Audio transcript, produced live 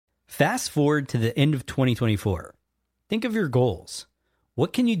Fast forward to the end of 2024. Think of your goals.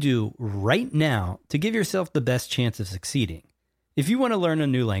 What can you do right now to give yourself the best chance of succeeding? If you want to learn a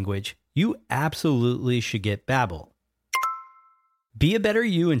new language, you absolutely should get Babbel. Be a better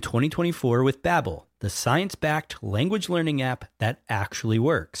you in 2024 with Babbel, the science-backed language learning app that actually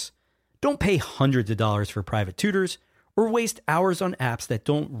works. Don't pay hundreds of dollars for private tutors or waste hours on apps that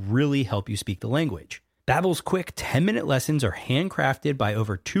don't really help you speak the language. Babbel's quick 10-minute lessons are handcrafted by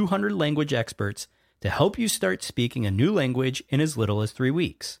over 200 language experts to help you start speaking a new language in as little as 3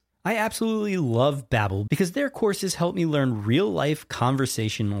 weeks. I absolutely love Babbel because their courses help me learn real-life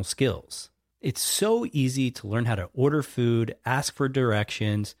conversational skills. It's so easy to learn how to order food, ask for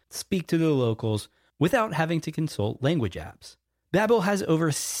directions, speak to the locals without having to consult language apps. Babbel has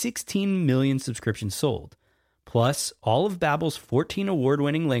over 16 million subscriptions sold. Plus, all of Babbel's 14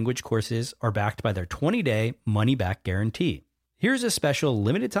 award-winning language courses are backed by their 20-day money-back guarantee. Here's a special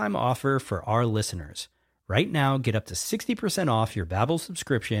limited-time offer for our listeners. Right now, get up to 60% off your Babbel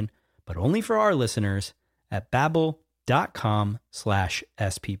subscription, but only for our listeners at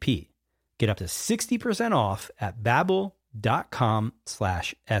babbel.com/SPP. Get up to 60% off at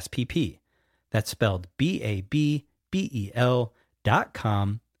babbel.com/SPP. That's spelled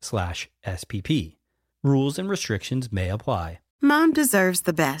BABBEL.com/SPP. Rules and restrictions may apply. Mom deserves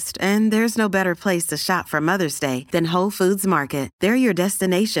the best, and there's no better place to shop for Mother's Day than Whole Foods Market. They're your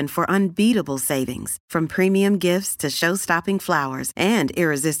destination for unbeatable savings, from premium gifts to show-stopping flowers and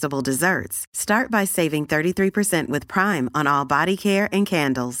irresistible desserts. Start by saving 33% with Prime on all body care and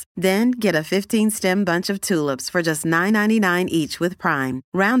candles. Then get a 15-stem bunch of tulips for just $9.99 each with Prime.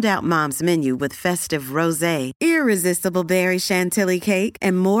 Round out Mom's menu with festive rosé, irresistible berry chantilly cake,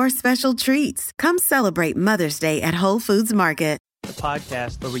 and more special treats. Come celebrate Mother's Day at Whole Foods Market. The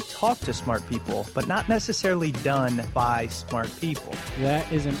podcast where we talk to smart people, but not necessarily done by smart people.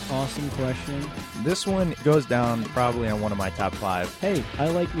 That is an awesome question. This one goes down probably on one of my top 5. Hey, I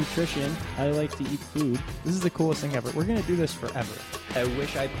like nutrition. I like to eat food. This is the coolest thing ever. We're going to do this forever. I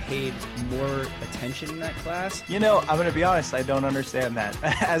wish I paid more attention in that class. You know, I'm going to be honest, I don't understand that.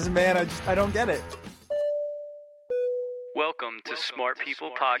 As a man, I don't get it. Welcome to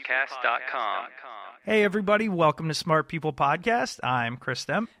smartpeoplepodcast.com. Hey everybody, welcome to Smart People Podcast. I'm Chris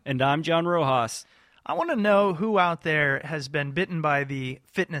Stemp. And I'm John Rojas. I want to know who out there has been bitten by the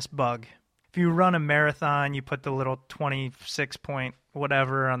fitness bug. If you run a marathon, you put the little 26 point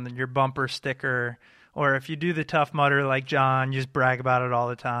whatever on your bumper sticker. Or if you do the Tough Mudder like John, you just brag about it all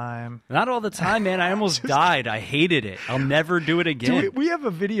the time. Not all the time, man. I almost died. I hated it. I'll never do it again. We have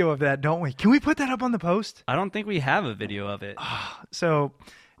a video of that, don't we? Can we put that up on the post? I don't think we have a video of it. So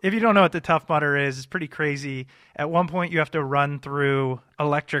if you don't know what the Tough Mudder is, it's pretty crazy. At one point, you have to run through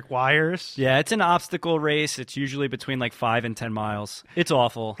electric wires. Yeah, it's an obstacle race. It's usually between like 5 and 10 miles. It's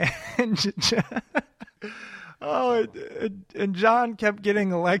awful. and John kept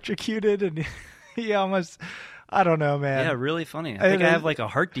getting electrocuted, and he almost, I don't know, man. Yeah, really funny. I think I have like a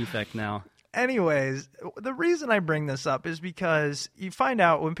heart defect now. Anyways, the reason I bring this up is because you find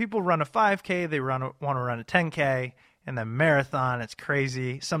out when people run a 5K, they want to run a 10K, and then marathon, it's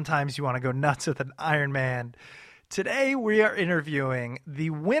crazy. Sometimes you want to go nuts with an Ironman. Today, we are interviewing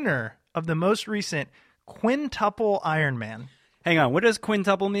the winner of the most recent quintuple Ironman. Hang on, what does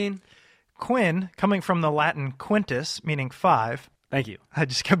quintuple mean? Quin, coming from the Latin quintus, meaning 5. Thank you. I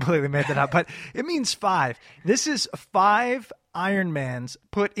just completely made that up, but it means 5. This is 5 Ironmans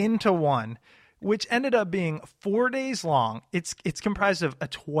put into one, which ended up being 4 days long. It's comprised of a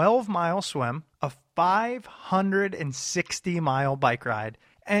 12-mile swim, a 560-mile bike ride,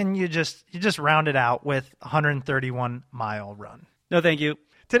 and you just round it out with a 131-mile run. No, thank you.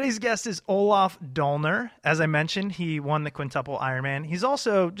 Today's guest is Olof Dallner. As I mentioned, he won the quintuple Ironman. He's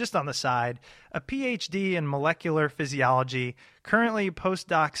also, just on the side, a PhD in molecular physiology, currently a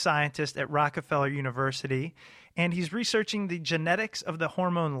postdoc scientist at Rockefeller University, and he's researching the genetics of the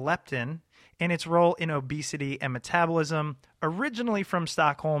hormone leptin and its role in obesity and metabolism. Originally from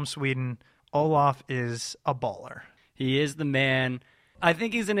Stockholm, Sweden, Olof is a baller. He is the man. I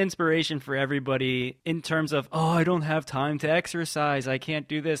think he's an inspiration for everybody in terms of, I don't have time to exercise. I can't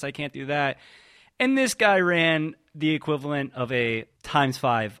do this. I can't do that. And this guy ran the equivalent of a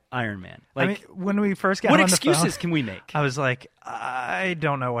 ×5 Ironman. Like, I mean, when we first got what on the excuses phone, can we make? I was like, I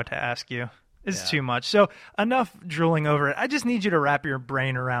don't know what to ask you. It's too much. So enough drooling over it. I just need you to wrap your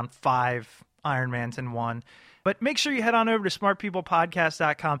brain around 5 Ironmans in one. But make sure you head on over to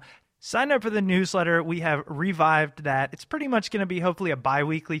smartpeoplepodcast.com. Sign up for the newsletter. We have revived that. It's pretty much going to be hopefully a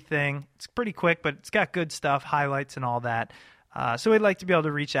bi-weekly thing. It's pretty quick, but it's got good stuff, highlights and all that. So we'd like to be able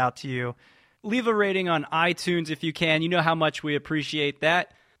to reach out to you. Leave a rating on iTunes if you can. You know how much we appreciate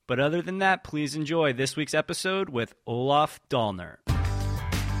that. But other than that, please enjoy this week's episode with Olof Dallner.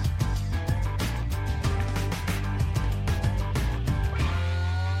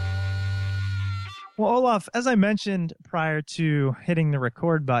 Well, Olaf, as I mentioned prior to hitting the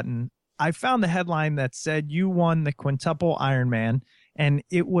record button, I found the headline that said you won the quintuple Ironman, and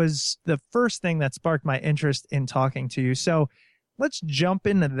it was the first thing that sparked my interest in talking to you. So let's jump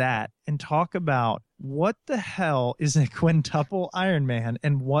into that and talk about what the hell is a quintuple Ironman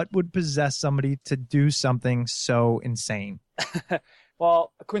and what would possess somebody to do something so insane?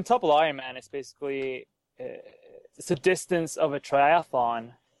 Well, a quintuple Ironman is basically it's a distance of a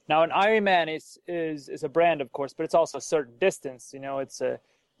triathlon. Now, an Ironman is a brand, of course, but it's also a certain distance. You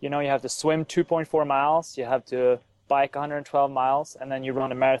have to swim 2.4 miles, you have to bike 112 miles, and then you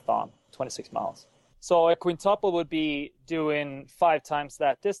run a marathon, 26 miles. So a quintuple would be doing 5 times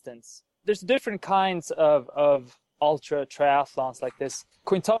that distance. There's different kinds of ultra triathlons like this.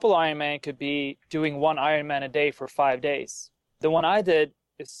 Quintuple Ironman could be doing 1 Ironman a day for 5 days. The one I did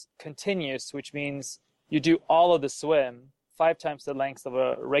is continuous, which means you do all of the swim, 5 times the length of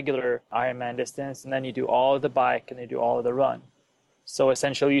a regular Ironman distance, and then you do all of the bike and you do all of the run. So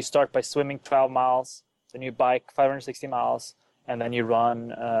essentially you start by swimming 12 miles, then you bike 560 miles, and then you run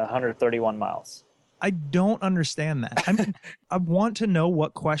 131 miles. I don't understand that. I mean, I want to know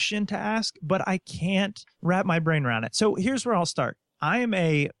what question to ask, but I can't wrap my brain around it. So here's where I'll start. I am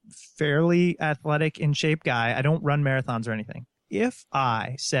a fairly athletic, in shape guy. I don't run marathons or anything. If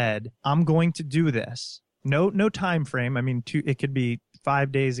I said, I'm going to do this, no time frame. I mean, it could be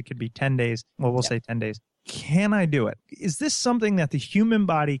 5 days. It could be 10 days. Well, we'll say 10 days. Can I do it? Is this something that the human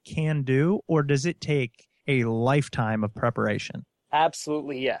body can do, or does it take a lifetime of preparation?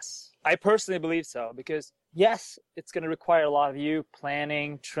 Absolutely, yes. I personally believe so because, yes, it's going to require a lot of you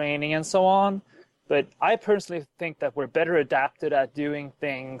planning, training, and so on. But I personally think that we're better adapted at doing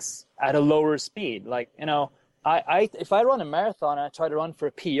things at a lower speed. Like, if I run a marathon and I try to run for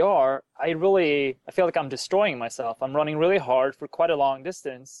a PR, I feel like I'm destroying myself. I'm running really hard for quite a long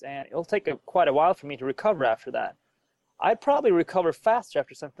distance, and it'll take quite a while for me to recover after that. I'd probably recover faster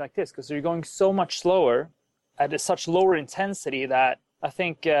after something like this because you're going so much slower at such lower intensity that I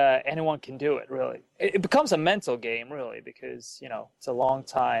think anyone can do it, really. It becomes a mental game, really, because, it's a long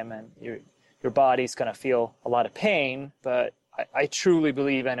time and your body's going to feel a lot of pain, but I truly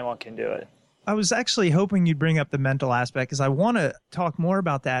believe anyone can do it. I was actually hoping you'd bring up the mental aspect because I want to talk more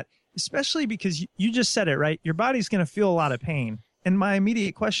about that, especially because you just said it, right? Your body's going to feel a lot of pain. And my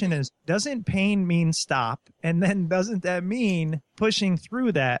immediate question is, doesn't pain mean stop? And then doesn't that mean pushing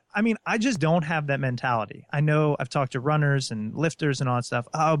through that? I mean, I just don't have that mentality. I know I've talked to runners and lifters and all that stuff.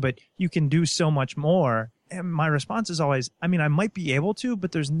 Oh, but you can do so much more. And my response is always, I mean, I might be able to,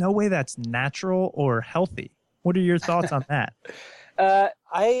 but there's no way that's natural or healthy. What are your thoughts on that?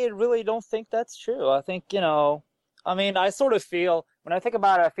 I really don't think that's true. I think, I sort of feel, when I think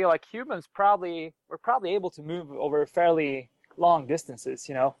about it, I feel like humans we're probably able to move over fairly long distances,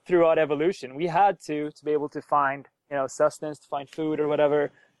 throughout evolution. We had to be able to find, sustenance, to find food or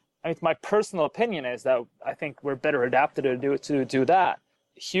whatever. I mean, my personal opinion is that I think we're better adapted to do that.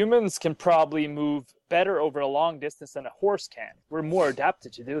 Humans can probably move better over a long distance than a horse can. We're more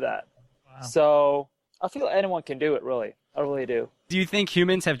adapted to do that. Wow. So I feel anyone can do it, really. I really do. Do you think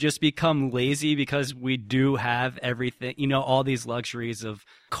humans have just become lazy because we do have everything, all these luxuries of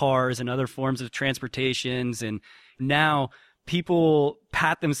cars and other forms of transportations, and now people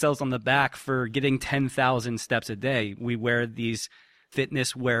pat themselves on the back for getting 10,000 steps a day. We wear these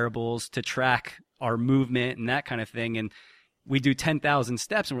fitness wearables to track our movement and that kind of thing, and we do 10,000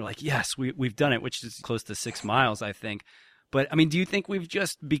 steps and we're like, yes, we've done it, which is close to 6 miles, I think. But, I mean, do you think we've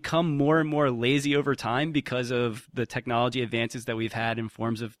just become more and more lazy over time because of the technology advances that we've had in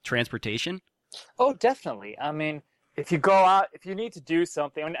forms of transportation? Oh, definitely. I mean, if you go out, if you need to do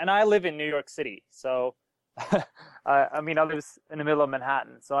something, and I live in New York City, so, I live in the middle of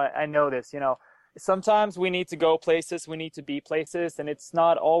Manhattan, so I know this, Sometimes we need to go places, we need to be places, and it's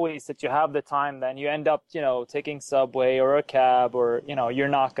not always that you have the time, then you end up, taking subway or a cab or, you're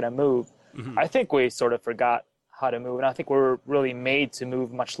not going to move. Mm-hmm. I think we sort of forgot how to move, and I think we're really made to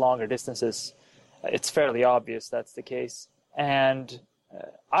move much longer distances. It's fairly obvious that's the case, and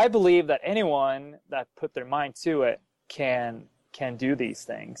I believe that anyone that put their mind to it can do these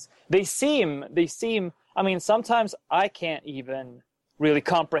things. They seem. I mean, sometimes I can't even really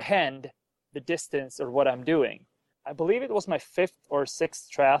comprehend the distance or what I'm doing. I believe it was my 5th or 6th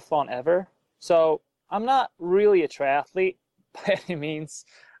triathlon ever, so I'm not really a triathlete by any means.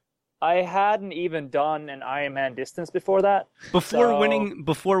 I hadn't even done an Ironman distance before that. Before winning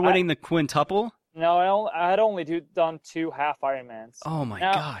the quintuple, No, I had only done 2 half Ironmans. Oh my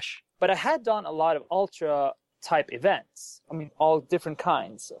Now, gosh. But I had done a lot of ultra type events. I mean, all different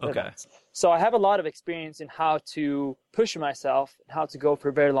kinds of events. So I have a lot of experience in how to push myself, how to go for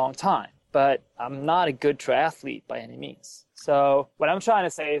a very long time. But I'm not a good triathlete by any means. So what I'm trying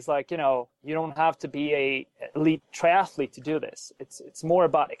to say is like, you know, you don't have to be a elite triathlete to do this. It's more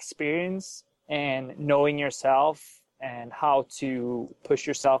about experience and knowing yourself and how to push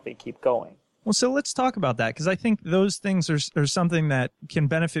yourself and keep going. Well, so let's talk about that, because I think those things are something that can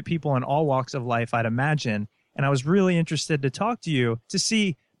benefit people in all walks of life, I'd imagine. And I was really interested to talk to you to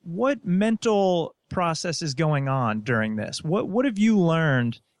see what mental process is going on during this. What have you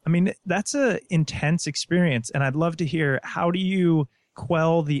learned? I mean, that's an intense experience, and I'd love to hear, how do you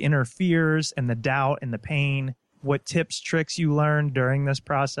quell the inner fears and the doubt and the pain? What tips, tricks you learned during this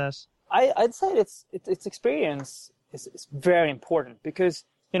process? I'd say it's experience is very important, because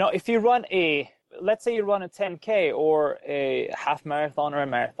you know, if you run let's say you run a 10K or a half marathon or a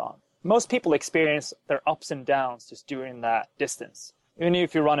marathon, most people experience their ups and downs just during that distance. Even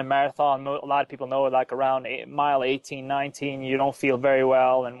if you run a marathon, a lot of people know, like around mile 18, 19, you don't feel very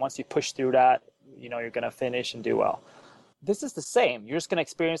well. And once you push through that, you know, you're going to finish and do well. This is the same. You're just going to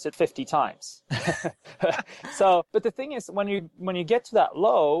experience it 50 times. So, but the thing is, when you get to that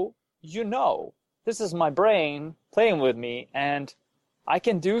low, you know, this is my brain playing with me, and I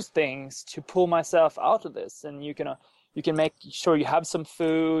can do things to pull myself out of this. And you can make sure you have some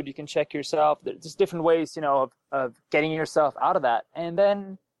food, you can check yourself. There's different ways, you know, of getting yourself out of that. And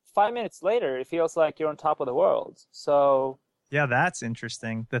then 5 minutes later, it feels like you're on top of the world. So yeah, that's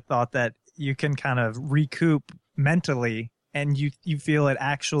interesting. The thought that you can kind of recoup mentally, and you feel it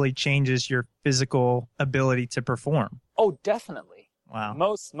actually changes your physical ability to perform. Oh, definitely. Wow.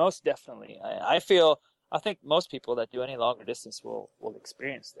 Most definitely. I think most people that do any longer distance will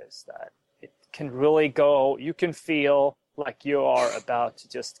experience this, that it can really go, you can feel like you are about to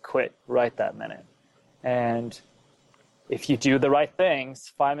just quit right that minute. And if you do the right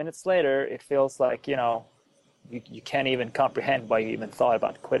things, 5 minutes later, it feels like, you know, you can't even comprehend why you even thought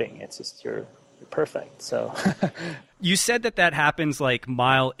about quitting. It's just you're perfect. So You said that happens like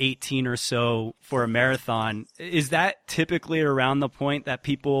mile 18 or so for a marathon. Is that typically around the point that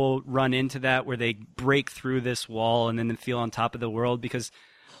people run into that, where they break through this wall and then they feel on top of the world? Because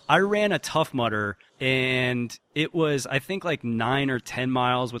I ran a Tough Mudder, and it was, I think, like 9 or 10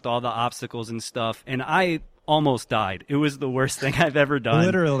 miles with all the obstacles and stuff, and I almost died. It was the worst thing I've ever done.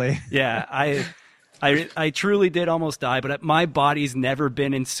 Literally. Yeah, I truly did almost die, but my body's never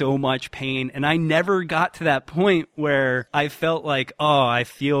been in so much pain, and I never got to that point where I felt like, oh, I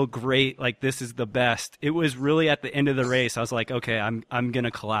feel great, like this is the best. It was really at the end of the race, I was like, okay, I'm going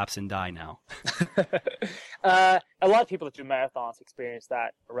to collapse and die now. A lot of people that do marathons experience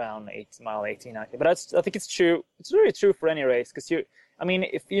that around mile 18, 19. But I think it's true. It's really true for any race, because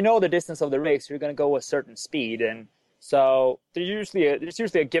if you know the distance of the race, you're going to go a certain speed, and so there's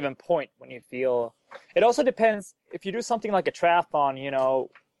usually a given point when you feel. It also depends if you do something like a triathlon. You know,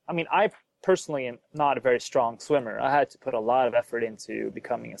 I mean, I personally am not a very strong swimmer. I had to put a lot of effort into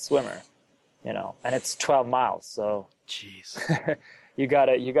becoming a swimmer. You know, and it's 12 miles, so jeez. you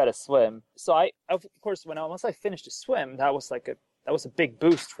gotta swim. So I, of course, once I finished the swim, that was a big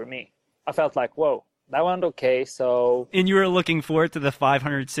boost for me. I felt like, whoa, that went okay. So, and you were looking forward to the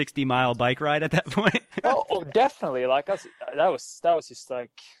 560-mile bike ride at that point? oh, definitely. Like that was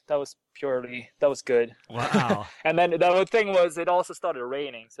good. Wow. And then the other thing was, it also started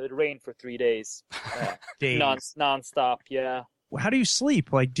raining, so it rained for 3 days, nonstop. Yeah. How do you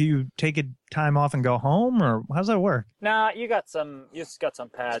sleep? Like, do you take a time off and go home, or how's that work? Nah, you just got some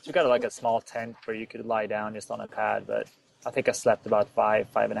pads. You got like a small tent where you could lie down just on a pad, but I think I slept about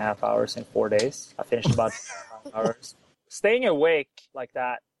 5.5 hours in 4 days. I finished about 5 hours. Staying awake like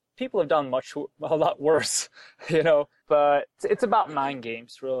that, people have done a lot worse, you know, but it's about mind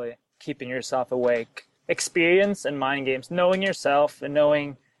games, really. Keeping yourself awake. Experience and mind games, knowing yourself and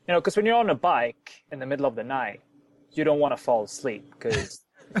knowing, you know, because when you're on a bike in the middle of the night, you don't want to fall asleep, because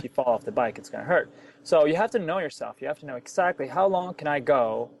if you fall off the bike, it's going to hurt. So you have to know yourself. You have to know exactly how long can I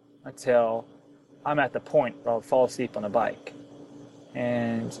go until I'm at the point where I'll fall asleep on the bike.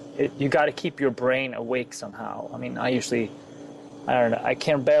 And you got to keep your brain awake somehow. I mean, I don't know, I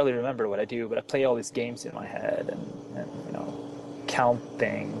can barely remember what I do, but I play all these games in my head and you know, count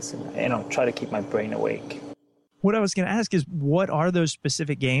things and, you know, try to keep my brain awake. What I was going to ask is, what are those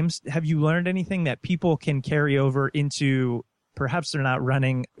specific games? Have you learned anything that people can carry over into, perhaps they're not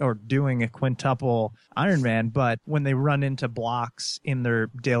running or doing a quintuple Ironman, but when they run into blocks in their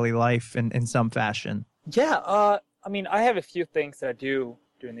daily life in some fashion? Yeah, I mean, I have a few things that I do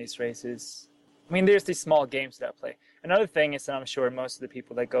during these races. I mean, there's these small games that I play. Another thing is, and I'm sure most of the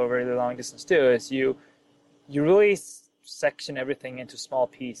people that go really long distance do, is you really section everything into small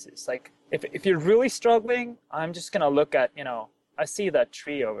pieces. Like if you're really struggling, I'm just gonna look at, I see that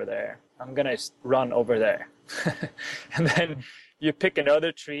tree over there. I'm gonna run over there, and then you pick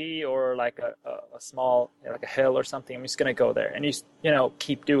another tree or like a small, like a hill or something. I'm just gonna go there, and you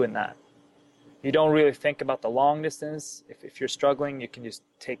keep doing that. You don't really think about the long distance. If you're struggling, you can just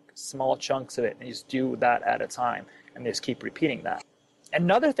take small chunks of it and just do that at a time and just keep repeating that.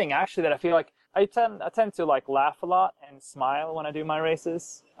 Another thing actually that I feel like I tend to like laugh a lot and smile when I do my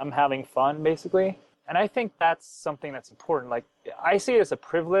races. I'm having fun basically. And I think that's something that's important. Like I see it as a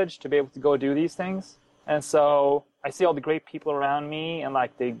privilege to be able to go do these things. And so I see all the great people around me and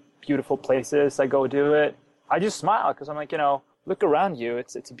like the beautiful places I go do it. I just smile because I'm like, look around you.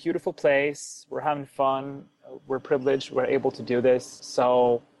 It's a beautiful place. We're having fun. We're privileged. We're able to do this.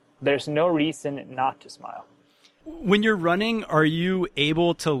 So there's no reason not to smile. When you're running, are you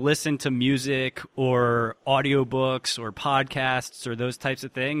able to listen to music or audiobooks or podcasts or those types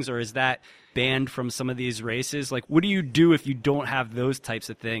of things? Or is that banned from some of these races? Like, what do you do if you don't have those types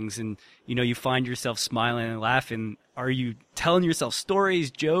of things and, you find yourself smiling and laughing? Are you telling yourself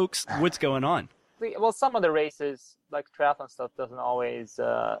stories, jokes? What's going on? Well, some of the races, like triathlon stuff, doesn't always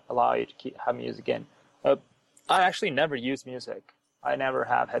allow you to have music in. I actually never use music. I never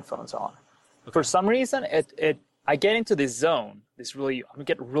have headphones on. Okay. For some reason, I get into this zone. I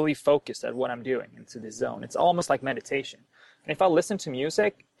get really focused at what I'm doing into this zone. It's almost like meditation. And if I listen to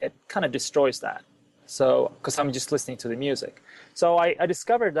music, it kind of destroys that. So, because I'm just listening to the music. So I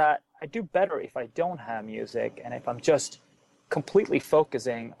discovered that I do better if I don't have music and if I'm just completely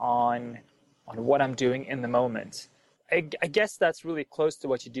focusing on what I'm doing in the moment. I guess that's really close to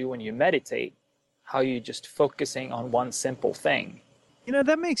what you do when you meditate, how you're just focusing on one simple thing.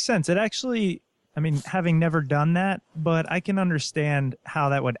 That makes sense. It actually, having never done that, but I can understand how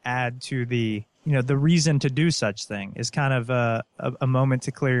that would add to the reason to do such thing is kind of a moment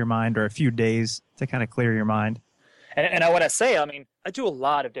to clear your mind or a few days to kind of clear your mind. And I want to say, I do a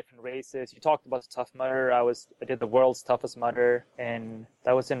lot of different races. You talked about the Tough Mudder. I did the world's toughest mudder, and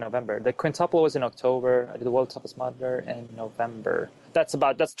that was in November. The quintuple was in October. I did the world's toughest mudder in November. That's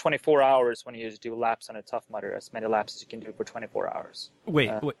 24 hours when you just do laps on a Tough Mudder, as many laps as you can do for 24 hours.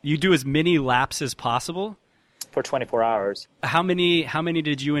 Wait, you do as many laps as possible? For 24 hours. How many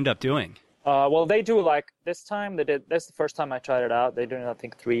did you end up doing? Well, they do this time that's the first time I tried it out. They do it, I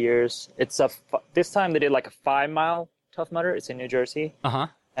think, 3 years. This time they did like a 5-mile Tough Mudder. It's in New Jersey. Uh-huh.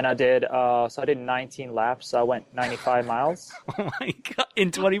 And I did 19 laps. So I went 95 miles. Oh my God,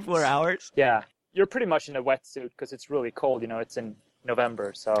 in 24 hours? Yeah. You're pretty much in a wetsuit because it's really cold. It's in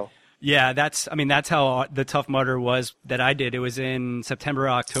November, so. Yeah, that's how the Tough Mudder was that I did. It was in September,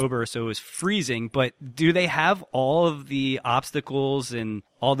 October, so it was freezing. But do they have all of the obstacles and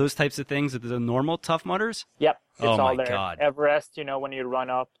all those types of things that the normal Tough Mudders? Yep, it's all there. God. Everest, when you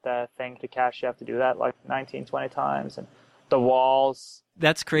run up the thing to cache, you have to do that like 19, 20 times. And the walls.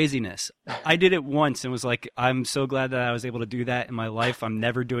 That's craziness. I did it once and was like, I'm so glad that I was able to do that in my life. I'm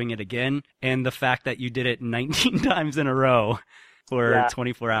never doing it again. And the fact that you did it 19 times in a row. For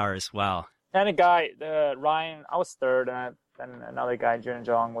 24 hours. Wow. And a guy, Ryan, I was third, and another guy, Jun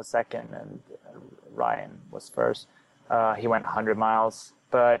Jong, was second, and Ryan was first. He went 100 miles.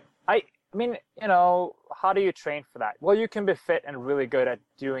 But how do you train for that? Well, you can be fit and really good at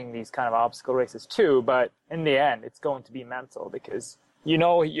doing these kind of obstacle races too, but in the end, it's going to be mental because,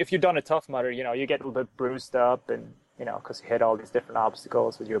 if you've done a Tough Mudder, you get a little bit bruised up and, because you hit all these different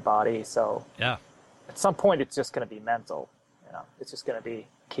obstacles with your body. So yeah, at some point, it's just going to be mental. It's just going to be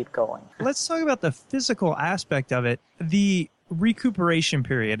keep going. Let's talk about the physical aspect of it, the recuperation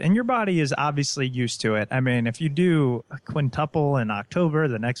period. And your body is obviously used to it. If you do a quintuple in October,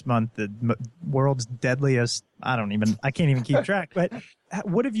 the next month, the world's deadliest, I can't even keep track. But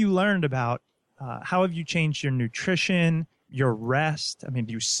what have you learned about how have you changed your nutrition, your rest? Do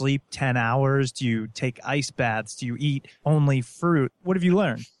you sleep 10 hours? Do you take ice baths? Do you eat only fruit? What have you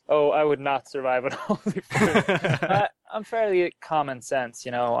learned? Oh, I would not survive on only fruit. I'm fairly common sense,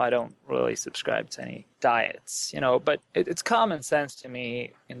 I don't really subscribe to any diets, but it's common sense to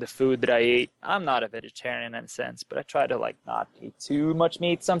me in the food that I eat. I'm not a vegetarian in a sense, but I try to not eat too much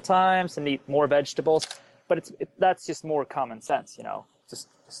meat sometimes and eat more vegetables. But that's just more common sense, just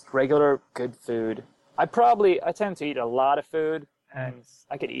regular good food. I tend to eat a lot of food, and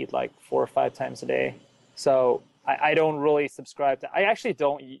I could eat like 4 or 5 times a day. So I don't really subscribe to. I actually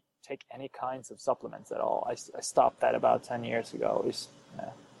don't take any kinds of supplements at all. I stopped that about 10 years ago.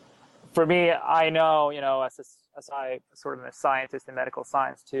 For me, I know, as as I sort of a scientist in medical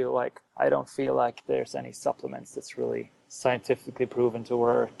science too, like I don't feel like there's any supplements that's really scientifically proven to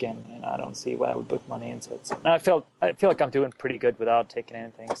work, and I don't see why I would put money into it. So, and I feel like I'm doing pretty good without taking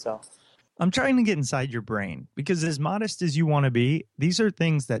anything. So I'm trying to get inside your brain because as modest as you want to be, these are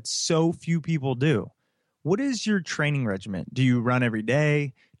things that so few people do. What is your training regimen? Do you run every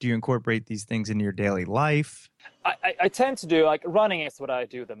day? Do you incorporate these things into your daily life? I tend to do, like, running is what I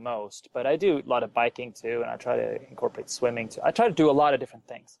do the most, but I do a lot of biking too, and I try to incorporate swimming too. I try to do a lot of different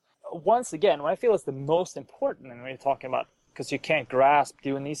things. Once again, what I feel is the most important, and when you're talking about, because you can't grasp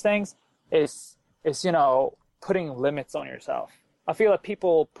doing these things, is putting limits on yourself. I feel like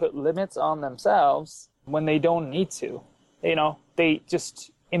people put limits on themselves when they don't need to. They just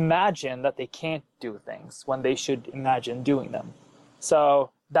imagine that they can't do things when they should imagine doing them.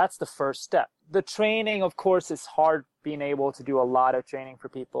 So that's the first step. The training, of course, is hard being able to do a lot of training for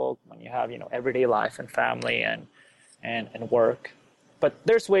people when you have, everyday life and family and work. But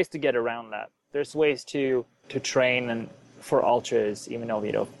there's ways to get around that. There's ways to train and for ultras, even though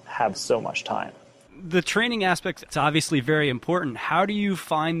we don't have so much time. The training aspect is obviously very important. How do you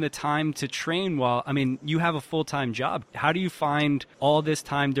find the time to train you have a full-time job. How do you find all this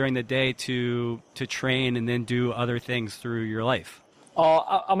time during the day to train and then do other things through your life?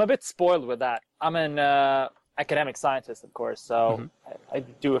 Oh, I'm a bit spoiled with that. I'm an academic scientist, of course, so I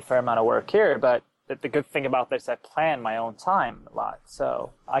do a fair amount of work here, but the good thing about this, I plan my own time a lot,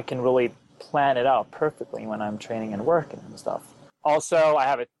 so I can really plan it out perfectly when I'm training and working and stuff. Also, I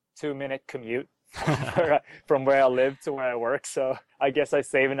have a 2-minute commute from where I live to where I work, so I guess I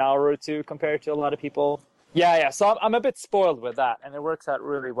save an hour or two compared to a lot of people. Yeah, so I'm a bit spoiled with that, and it works out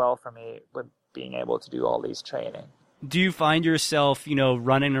really well for me with being able to do all these training. Do you find yourself,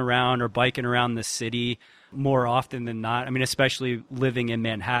 running around or biking around the city more often than not? Especially living in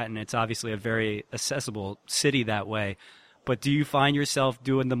Manhattan, it's obviously a very accessible city that way. But do you find yourself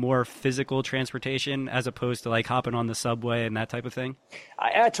doing the more physical transportation as opposed to like hopping on the subway and that type of thing?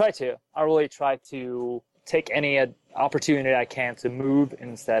 I try to. I really try to take any opportunity I can to move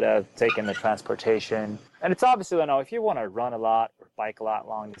instead of taking the transportation. And it's obviously, if you want to run a lot or bike a lot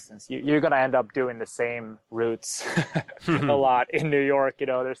long distance, you're going to end up doing the same routes a lot in New York.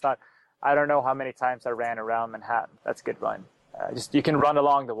 I don't know how many times I ran around Manhattan. That's a good run. You can run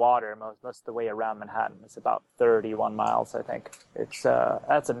along the water most of the way around Manhattan. It's about 31 miles, I think.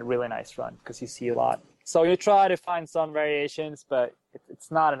 That's a really nice run because you see a lot. So you try to find some variations, but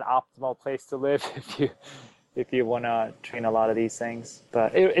it's not an optimal place to live if you want to train a lot of these things.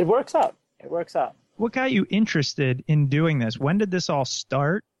 But it works out. It works out. What got you interested in doing this? When did this all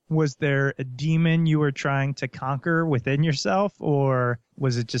start? Was there a demon you were trying to conquer within yourself, or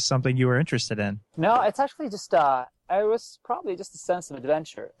was it just something you were interested in? No, it's actually just it was probably just a sense of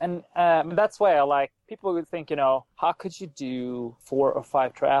adventure. And that's why I like, people would think, how could you do 4 or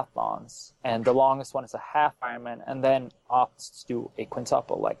 5 triathlons? And the longest one is a half Ironman, and then opt to do a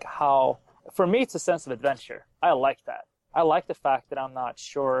quintuple. Like for me, it's a sense of adventure. I like that. I like the fact that I'm not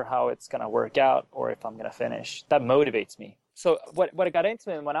sure how it's going to work out or if I'm going to finish. That motivates me. So what I got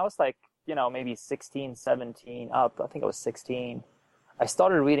into when I was like, maybe 16, 17 up, I think I was 16, I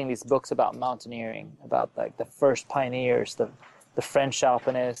started reading these books about mountaineering, about like the first pioneers, the French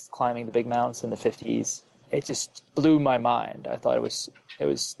alpinists climbing the big mountains in the 50s. It just blew my mind. I thought it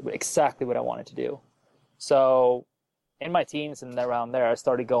was exactly what I wanted to do. So in my teens and around there, I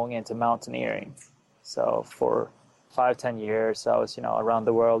started going into mountaineering. So for 5-10 years, I was, around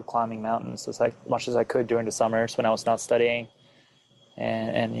the world climbing mountains as much as I could during the summers when I was not studying,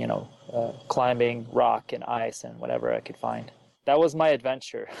 and climbing rock and ice and whatever I could find. That was my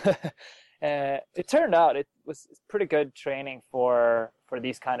adventure. It turned out it was pretty good training for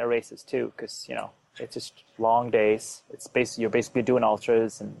these kind of races too, because it's just long days. You're basically doing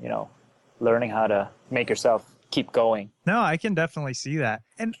ultras and learning how to make yourself keep going. No, I can definitely see that.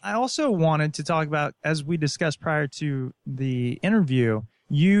 And I also wanted to talk about, as we discussed prior to the interview,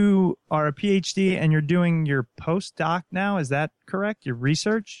 you are a PhD and you're doing your postdoc now. Is that correct? Your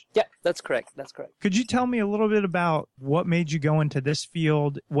research? Yeah, that's correct. Could you tell me a little bit about what made you go into this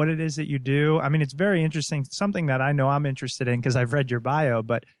field, what it is that you do? It's very interesting, something that I know I'm interested in because I've read your bio,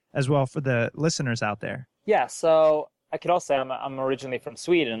 but as well for the listeners out there. Yeah, so I could also say I'm originally from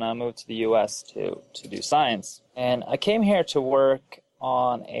Sweden, and I moved to the U.S. to do science. And I came here to work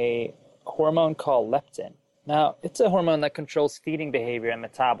on a hormone called leptin. Now, it's a hormone that controls feeding behavior and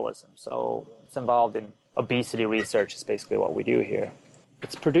metabolism. So it's involved in obesity research is basically what we do here.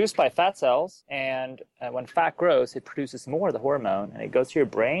 It's produced by fat cells, and when fat grows, it produces more of the hormone, and it goes to your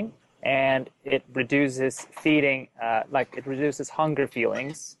brain, and it reduces it reduces hunger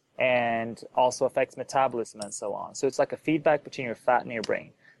feelings, and also affects metabolism and so on. So it's like a feedback between your fat and your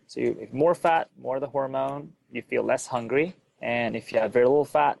brain. So if more fat, more of the hormone, you feel less hungry. And if you have very little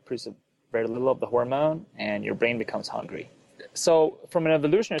fat, produce very little of the hormone, and your brain becomes hungry. So from an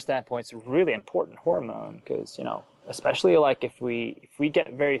evolutionary standpoint, it's a really important hormone because, especially like if we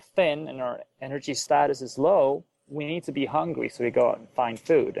get very thin and our energy status is low, we need to be hungry. So we go out and find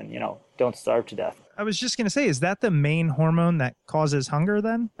food and, don't starve to death. I was just going to say, is that the main hormone that causes hunger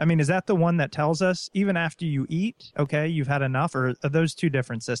then? I mean, is that the one that tells us even after you eat, okay, you've had enough, or are those two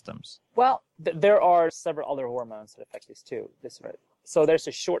different systems? Well, there are several other hormones that affect this too. So there's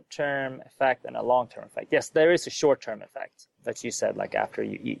a short-term effect and a long-term effect. Yes, there is a short-term effect that you said, like after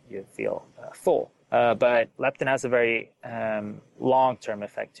you eat, you feel full. But leptin has a very long-term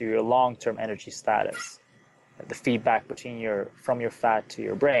effect to your long-term energy status, the feedback from your fat to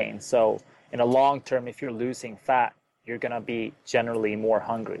your brain. So in a long term, if you're losing fat, you're going to be generally more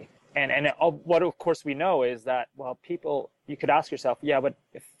hungry. And what of course we know is that, well, you could ask yourself, yeah, but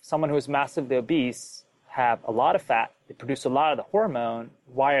if someone who is massively obese have a lot of fat, they produce a lot of the hormone,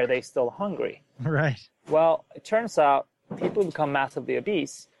 why are they still hungry? Right. Well, it turns out people who become massively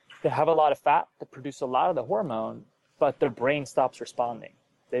obese, they have a lot of fat, they produce a lot of the hormone, but their brain stops responding.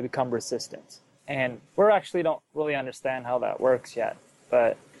 They become resistant. And we actually don't really understand how that works yet.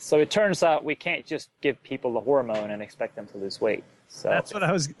 But so it turns out we can't just give people the hormone and expect them to lose weight. So that's what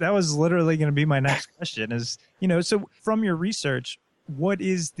that was literally going to be my next question is, so from your research, what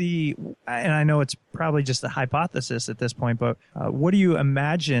is and I know it's probably just a hypothesis at this point, but what do you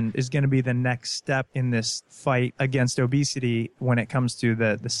imagine is going to be the next step in this fight against obesity when it comes to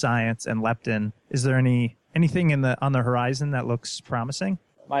the science and leptin? Is there anything on the horizon that looks promising?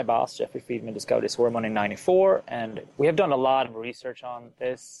 My boss, Jeffrey Friedman, discovered this hormone in 1994, and we have done a lot of research on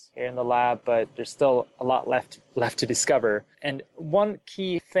this here in the lab, but there's still a lot left to discover. And one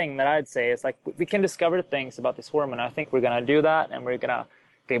key thing that I'd say is, like, we can discover things about this hormone. I think we're going to do that, and we're going to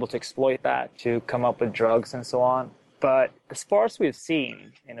be able to exploit that to come up with drugs and so on. But as far as we've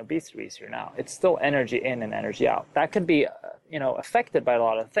seen in obesity research now, it's still energy in and energy out. That could be, affected by a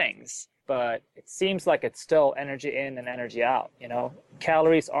lot of things. But it seems like it's still energy in and energy out,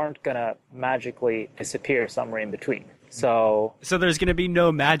 Calories aren't going to magically disappear somewhere in between. So there's going to be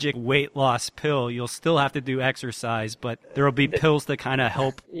no magic weight loss pill. You'll still have to do exercise, but there will be pills that kind of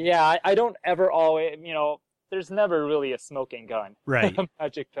help. Yeah, I don't ever always, there's never really a smoking gun. Right. A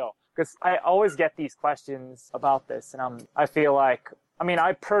magic pill. Because I always get these questions about this, and I feel like, on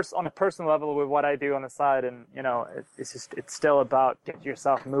a personal level with what I do on the side, and it's still about get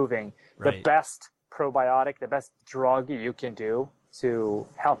yourself moving. Right. The best probiotic, the best drug you can do to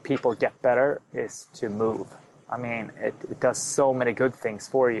help people get better is to move. It does so many good things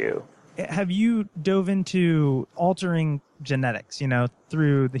for you. Have you dove into altering genetics,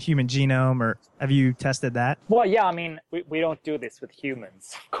 through the human genome, or have you tested that? Well, yeah, we don't do this with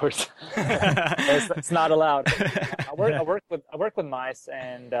humans, of course. It's not allowed. I work with mice,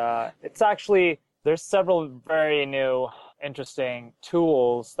 and it's actually, there's several very new, interesting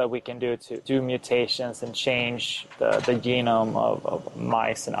tools that we can do to do mutations and change the genome of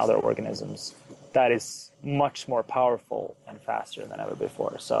mice and other organisms. That is much more powerful and faster than ever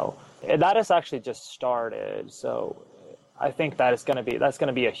before. So that has actually just started. So I think that's going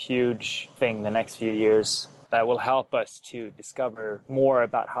to be a huge thing the next few years that will help us to discover more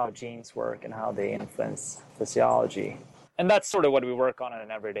about how genes work and how they influence physiology. And that's sort of what we work on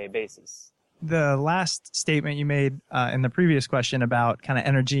an everyday basis. The last statement you made in the previous question about kind of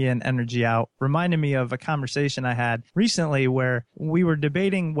energy in, energy out reminded me of a conversation I had recently where we were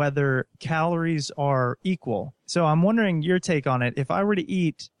debating whether calories are equal. So I'm wondering your take on it. If I were to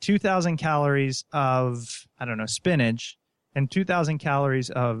eat 2,000 calories of, spinach and 2,000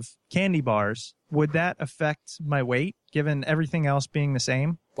 calories of candy bars, would that affect my weight given everything else being the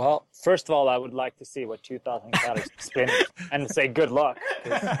same? Well, first of all, I would like to see what 2,000 calories of spinach and say good luck.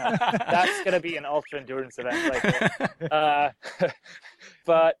 That's going to be an ultra endurance event.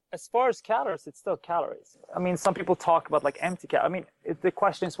 But as far as calories, it's still calories. Some people talk about like empty calories. The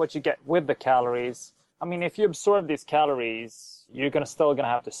question is what you get with the calories. If you absorb these calories, you're still going to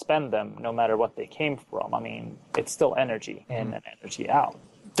have to spend them no matter what they came from. It's still energy in and energy out.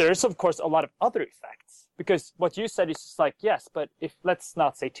 There's, of course, a lot of other effects. Because what you said is just like, yes, but if, let's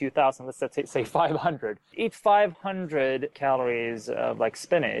not say 2,000, let's say 500. Eat 500 calories of like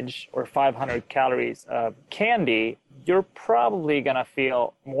spinach or 500 calories of candy, you're probably going to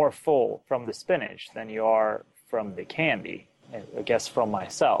feel more full from the spinach than you are from the candy, I guess from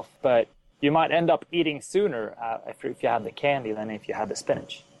myself. But you might end up eating sooner if you have the candy than if you have the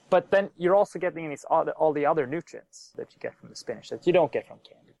spinach. But then you're also getting all the other nutrients that you get from the spinach that you don't get from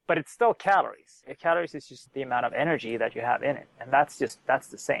candy. but it's still calories. Calories is just the amount of energy that you have in it, and that's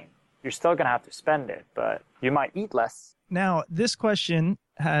the same. You're still gonna have to spend it, but you might eat less. Now, this question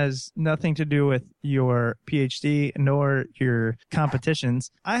has nothing to do with your PhD nor your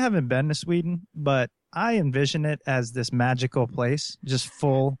competitions. I haven't been to Sweden, but I envision it as this magical place, just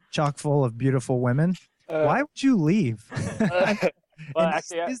chock full of beautiful women. Why would you leave? Well,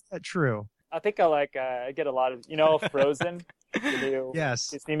 actually, is that true? I think I get a lot of, Frozen, the new Yes.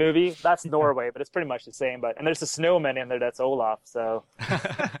 Disney movie. That's Norway, but it's pretty much the same. And there's a snowman in there that's Olaf. So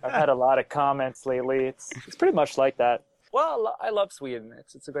I've had a lot of comments lately. It's pretty much like that. Well, I love Sweden.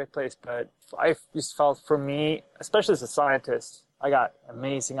 It's a great place, but I just felt for me, especially as a scientist, I got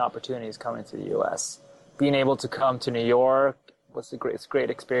amazing opportunities coming to the U.S. Being able to come to New York was a great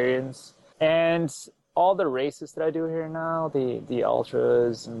experience, and all the races that I do here now, the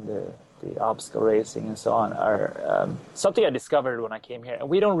ultras and the obstacle racing and so on, are something I discovered when I came here. And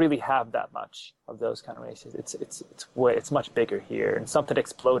we don't really have that much of those kind of races. It's much bigger here, and something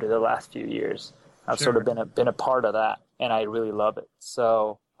exploded the last few years. I've sort of been a part of that, and I really love it.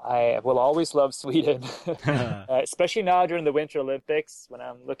 So I will always love Sweden, especially now during the Winter Olympics when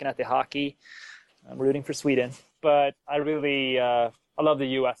I'm looking at the hockey. I'm rooting for Sweden, but I really I love the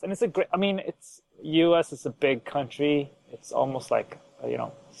U.S. and U.S. is a big country. It's almost like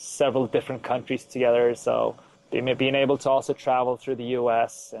several different countries together. So being able to also travel through the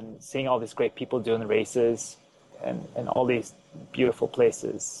U.S. and seeing all these great people doing the races and all these beautiful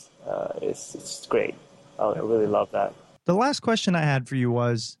places. It's great. I really love that. The last question I had for you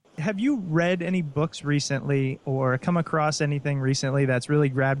was, have you read any books recently or come across anything recently that's really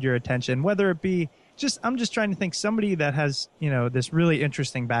grabbed your attention? Whether it be I'm just trying to think somebody that has, this really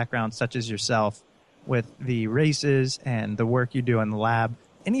interesting background such as yourself with the races and the work you do in the lab.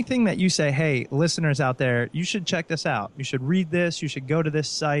 Anything that you say, hey, listeners out there, you should check this out. You should read this. You should go to this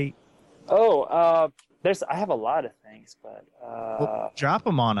site. I have a lot of things, but well, drop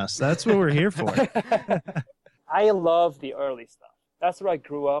them on us. That's what we're here for. I love the early stuff. That's where I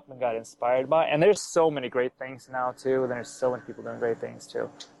grew up and got inspired by. And there's so many great things now too. And there's so many people doing great things too.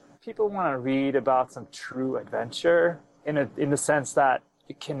 People want to read about some true adventure in the sense that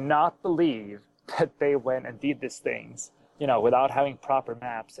you cannot believe that they went and did these things, without having proper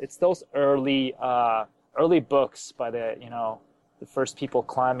maps. It's those early books by the first people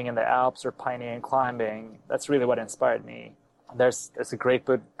climbing in the Alps or pioneering climbing. That's really what inspired me. There's a great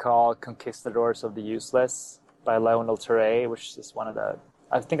book called Conquistadors of the Useless by Lionel Terray, which is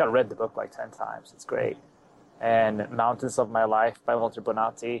I think I read the book like 10 times. It's great. And Mountains of My Life by Walter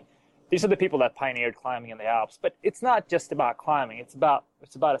Bonatti. These are the people that pioneered climbing in the Alps. But it's not just about climbing. It's about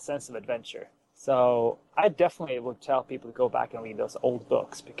a sense of adventure. So I definitely would tell people to go back and read those old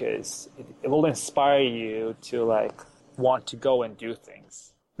books because it will inspire you to want to go and do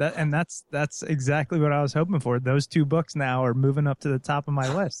things. That's exactly what I was hoping for. Those two books now are moving up to the top of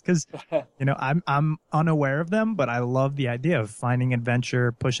my list because I'm unaware of them, but I love the idea of finding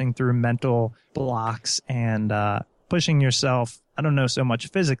adventure, pushing through mental blocks, and pushing yourself. I don't know so much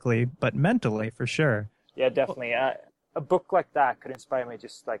physically, but mentally for sure. Yeah, definitely. A book like that could inspire me to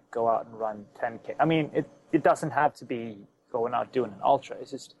just go out and run 10K. I mean, it doesn't have to be going out doing an ultra.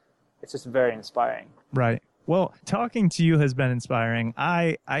 It's just very inspiring. Right. Well, talking to you has been inspiring.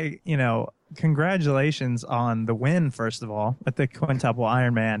 Congratulations on the win, first of all, at the quintuple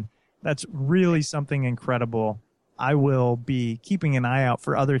Ironman. That's really something incredible. I will be keeping an eye out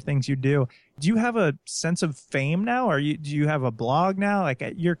for other things you do. Do you have a sense of fame now? Do you have a blog now?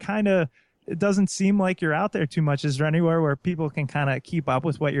 It doesn't seem like you're out there too much. Is there anywhere where people can kind of keep up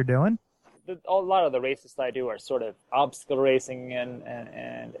with what you're doing? A lot of the races that I do are sort of obstacle racing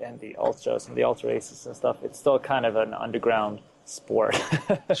and the ultras and the ultra races and stuff. It's still kind of an underground sport.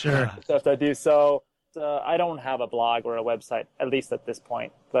 Sure. Stuff I do. So I don't have a blog or a website, at least at this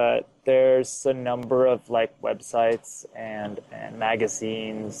point. But there's a number of websites and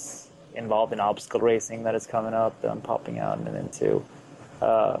magazines involved in obstacle racing that is coming up that I'm popping out and into.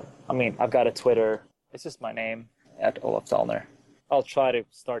 I've got a Twitter. It's just my name, @Olof Dallner. I'll try to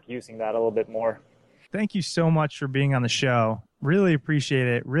start using that a little bit more. Thank you so much for being on the show. Really appreciate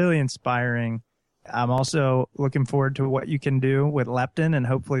it. Really inspiring. I'm also looking forward to what you can do with leptin, and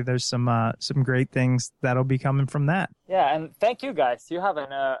hopefully there's some great things that'll be coming from that. Yeah, and thank you guys. You have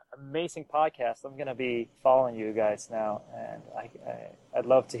an amazing podcast. I'm going to be following you guys now, and I'd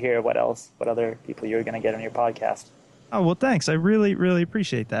love to hear what other people you're going to get on your podcast. Oh, well, thanks. I really, really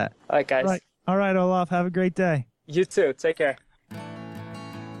appreciate that. All right, guys. All right, Olof. Have a great day. You too. Take care.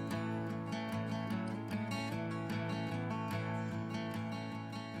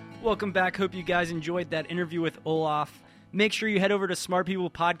 Welcome back. Hope you guys enjoyed that interview with Olof. Make sure you head over to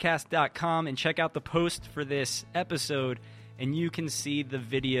smartpeoplepodcast.com and check out the post for this episode, and you can see the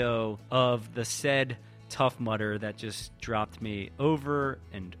video of the said Tough Mudder that just dropped me over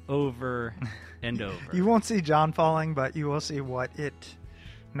and over and over. You won't see John falling, but you will see what it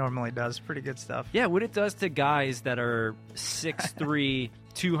normally does. Pretty good stuff. Yeah, what it does to guys that are 6'3",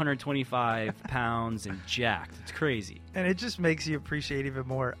 225 pounds and jacked. It's crazy. And it just makes you appreciate even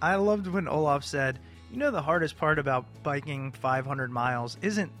more. I loved when Olof said, you know, the hardest part about biking 500 miles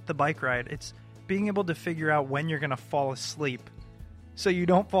isn't the bike ride. It's being able to figure out when you're going to fall asleep so you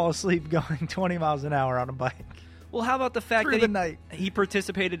don't fall asleep going 20 miles an hour on a bike. Well, how about the fact Through that the night. he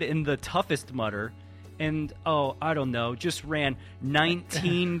participated in the toughest mudder and, I don't know, just ran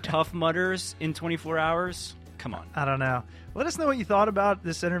 19 tough mudders in 24 hours? Come on. I don't know. Let us know what you thought about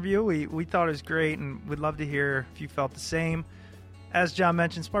this interview. We thought it was great, and we'd love to hear if you felt the same. As John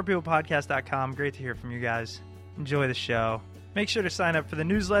mentioned, smartpeoplepodcast.com. Great to hear from you guys. Enjoy the show. Make sure to sign up for the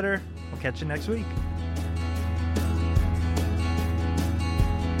newsletter. We'll catch you next week.